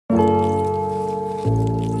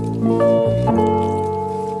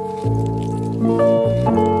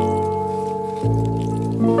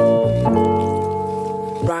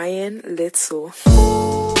Little.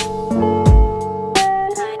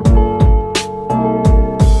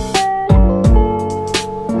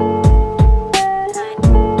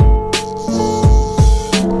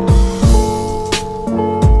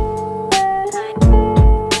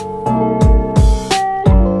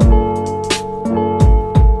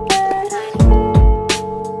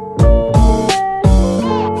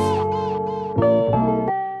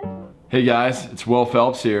 Hey guys, it's Will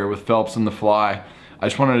Phelps here with Phelps on the Fly. I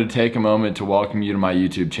just wanted to take a moment to welcome you to my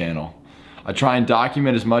YouTube channel. I try and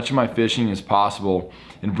document as much of my fishing as possible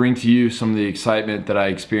and bring to you some of the excitement that I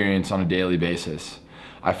experience on a daily basis.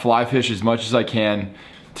 I fly fish as much as I can.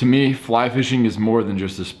 To me, fly fishing is more than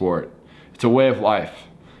just a sport. It's a way of life.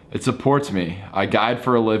 It supports me. I guide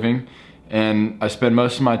for a living, and I spend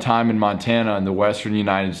most of my time in Montana in the western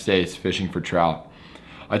United States fishing for trout.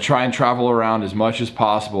 I try and travel around as much as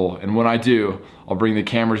possible, and when I do, I'll bring the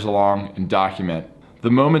cameras along and document. The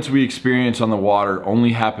moments we experience on the water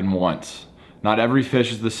only happen once. Not every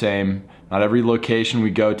fish is the same, not every location we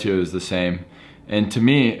go to is the same, and to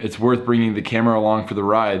me, it's worth bringing the camera along for the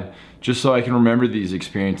ride just so I can remember these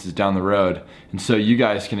experiences down the road, and so you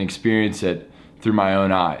guys can experience it through my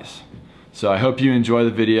own eyes. So I hope you enjoy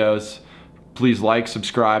the videos. Please like,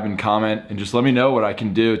 subscribe, and comment, and just let me know what I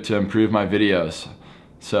can do to improve my videos.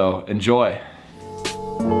 So enjoy.